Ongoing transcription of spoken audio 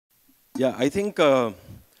Yeah, I think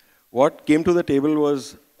what came to the table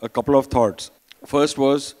was a couple of thoughts. First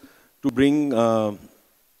was to bring uh,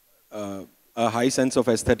 a high sense of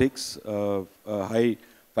aesthetics, a high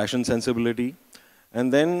fashion sensibility,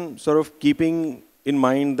 and then sort of keeping in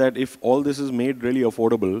mind that if all this is made really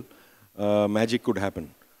affordable, magic could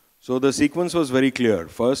happen. So the sequence was very clear.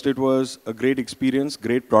 First, it was a great experience,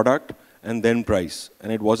 great product, and then price,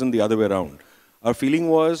 and it wasn't the other way around. Our feeling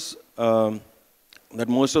was that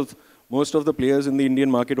most of the players in the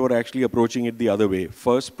Indian market were actually approaching it the other way: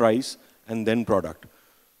 first price and then product.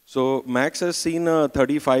 So Max has seen a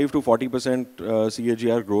 35 to 40%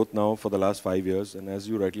 CAGR growth now for the last 5 years, and as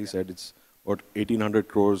you rightly said, it's what 1,800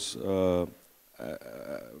 crores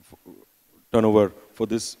turnover for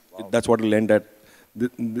this. That's what it'll end at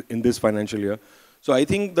in this financial year. So I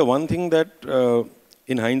think the one thing that,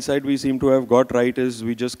 in hindsight, we seem to have got right is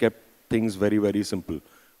we just kept things very, very simple.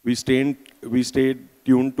 We stayed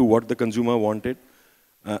tuned to what the consumer wanted,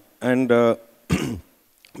 and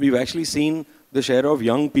we've actually seen the share of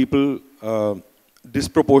young people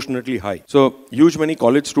disproportionately high. So huge many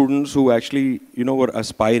college students who actually, were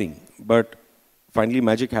aspiring, but finally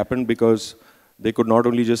magic happened because they could not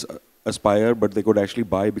only just aspire, but they could actually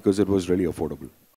buy because it was really affordable.